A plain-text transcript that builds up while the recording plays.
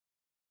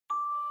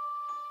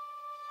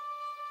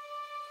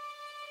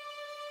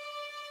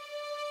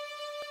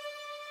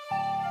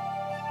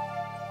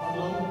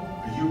Pueblo.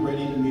 Are you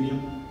ready to meet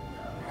him?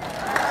 Are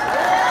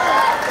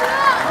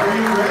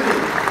you ready?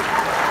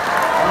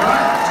 All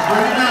right, let's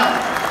bring it out.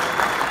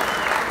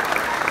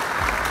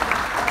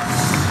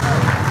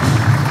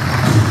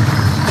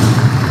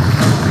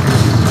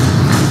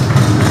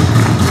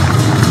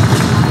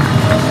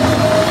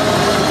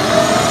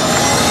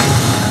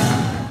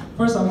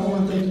 First, I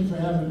want to thank you for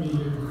having me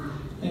here,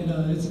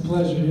 and it's a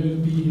pleasure to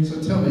be here.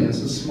 So tell me,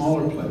 as a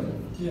smaller player,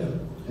 Yeah,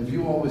 have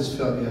you always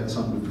felt you had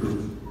something to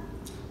prove?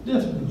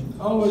 definitely.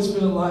 I always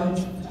feel like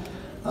you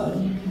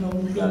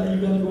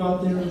gotta go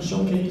out there and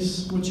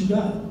showcase what you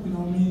got. You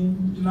know what I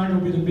mean? You're not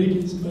gonna be the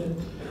biggest, but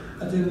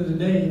at the end of the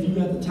day, if you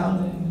got the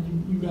talent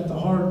and you got the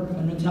heart and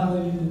the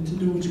mentality to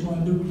do what you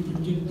want to do, you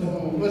can get it done.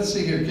 Oh, let's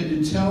see here. Can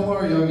you tell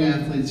our young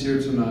athletes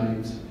here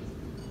tonight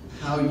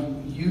how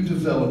you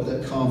develop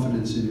that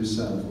confidence in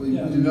yourself?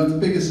 Yeah. You're not the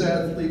biggest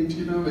athlete,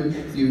 you know, but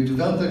you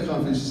develop that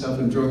confidence in yourself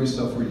and drove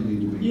yourself where you need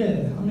to be. Yeah,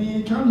 I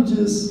mean, it kind of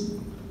just,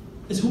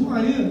 it's who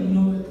I am, you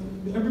know.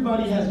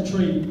 Everybody has a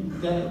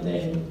trait that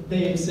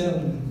they excel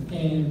in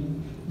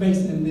and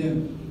based in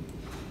them.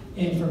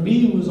 And for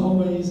me, it was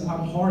always,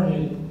 I'm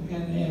hard-headed.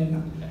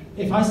 And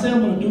if I say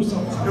I'm going to do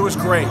something. It was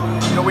great.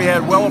 You know, we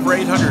had well over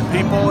 800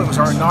 people. It was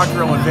our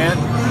inaugural event.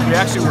 We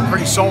actually were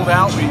pretty sold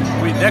out. We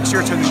next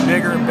year it's going to be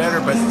bigger and better,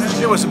 but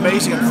it was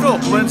amazing. And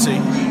Philip Lindsay,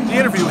 the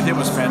interview with him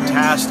was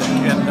fantastic.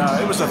 And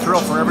it was a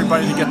thrill for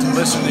everybody to get to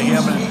listen to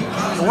him.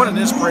 And what an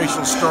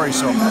inspirational story.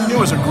 So it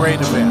was a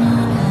great event.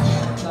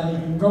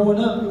 Like, growing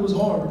up, it was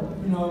hard.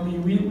 You know, I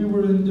mean, we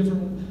were in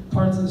different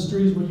parts of the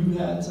streets where you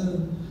had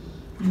to,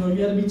 you know,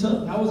 you had to be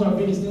tough. That was our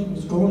biggest thing,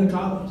 was going to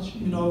college,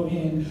 you know,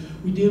 and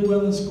we did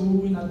well in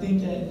school, and I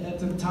think at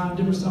the time,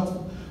 different stuff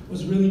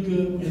was really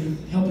good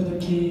with helping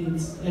their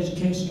kids,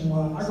 education.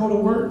 While I go to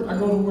work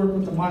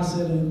with the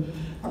mindset of,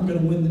 I'm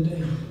gonna win the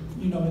day.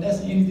 You know, and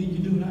that's anything you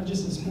do, not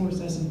just in sports,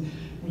 that's in,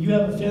 when you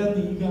have a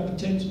family, you got to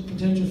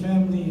protect your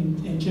family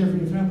and care for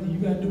your family, you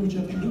got to do what you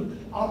have to do.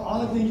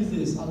 All I think is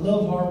this: I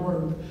love hard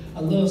work, I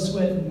love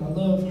sweating, I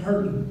love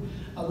hurting,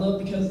 I love,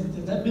 because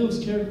that builds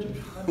character.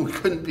 We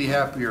couldn't be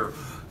happier.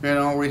 You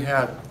know, we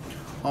had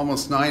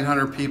almost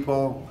 900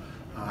 people,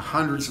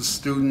 hundreds of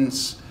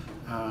students.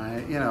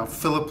 You know,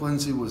 Philip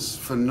Lindsay was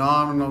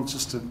phenomenal,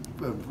 just a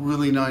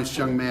really nice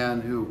young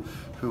man who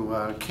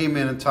came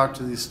in and talked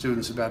to these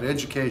students about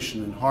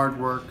education and hard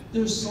work.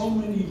 There's so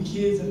many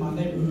kids in my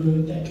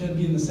neighborhood that could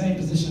be in the same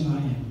position I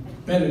am,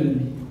 better than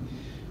me.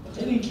 But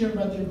they didn't care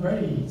about their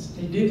grades.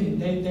 They didn't.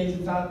 They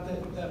thought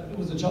that it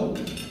was a joke.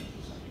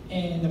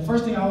 And the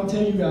first thing I will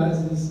tell you guys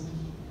is,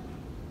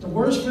 the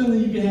worst feeling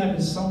you can have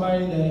is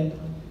somebody that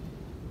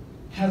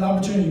has the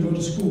opportunity to go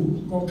to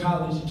school, go to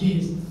college,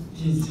 get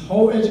his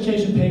whole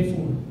education paid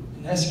for.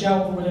 And that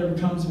scout or whatever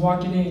comes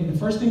walking in. The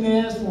first thing they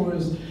ask for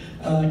is,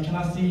 can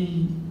I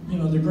see, you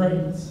know, the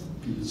grades?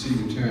 You can see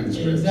your transcripts.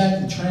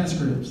 Exactly,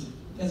 transcripts.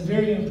 That's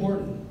very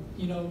important.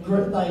 You know,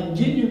 like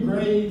getting your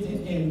grades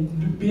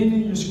and being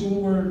in your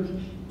schoolwork,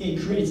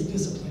 it creates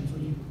discipline for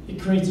you. It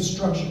creates a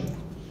structure.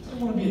 I don't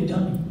want to be a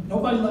dummy.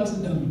 Nobody likes a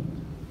dummy,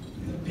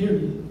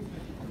 period.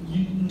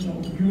 You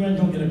know, you ain't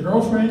gonna get a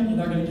girlfriend, you're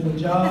not gonna get a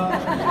job.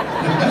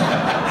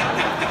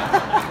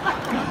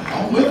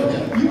 I'm with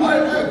you. The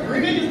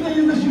biggest thing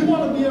is that you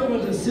want to be able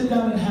to sit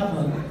down and have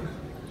an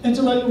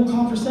intellectual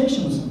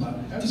conversation with somebody.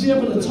 To be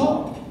able to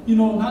talk, you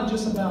know, not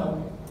just about,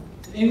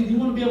 and you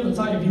want to be able to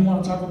talk if you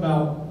want to talk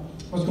about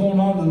what's going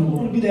on in the world. You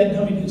want to be that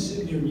dummy that's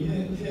sitting there,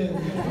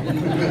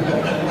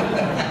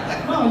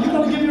 No, you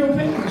want to give your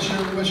opinion.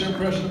 What's your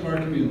impression of our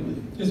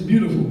community? It's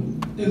beautiful.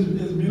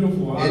 It's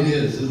beautiful. It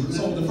is, isn't it?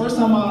 So the first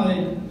time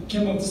I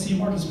came up to see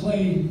Marcus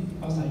play,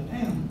 I was like,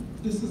 damn,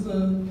 this is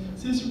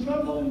your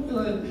Pueblo.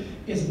 Like,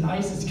 it's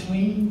nice, it's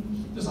clean.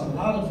 There's a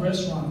lot of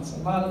restaurants,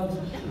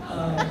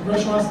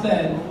 restaurants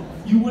that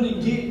you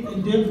wouldn't get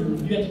in Denver.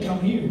 You had to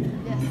come here.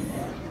 Yes.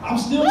 I'm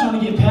still trying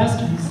to get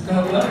passkeys.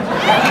 I'm still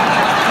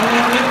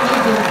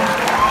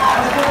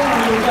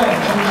trying to get back.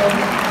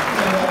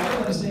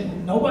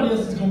 Nobody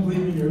else is going to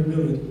believe in your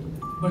ability.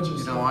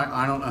 You know,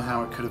 I don't know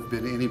how it could have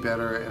been any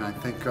better, and I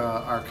think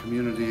our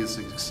community is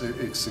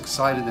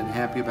excited and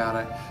happy about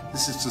it.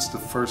 This is just the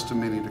first of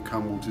many to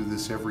come. We'll do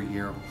this every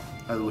year.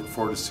 I look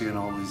forward to seeing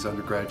all these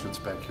undergraduates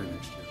back here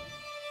next year.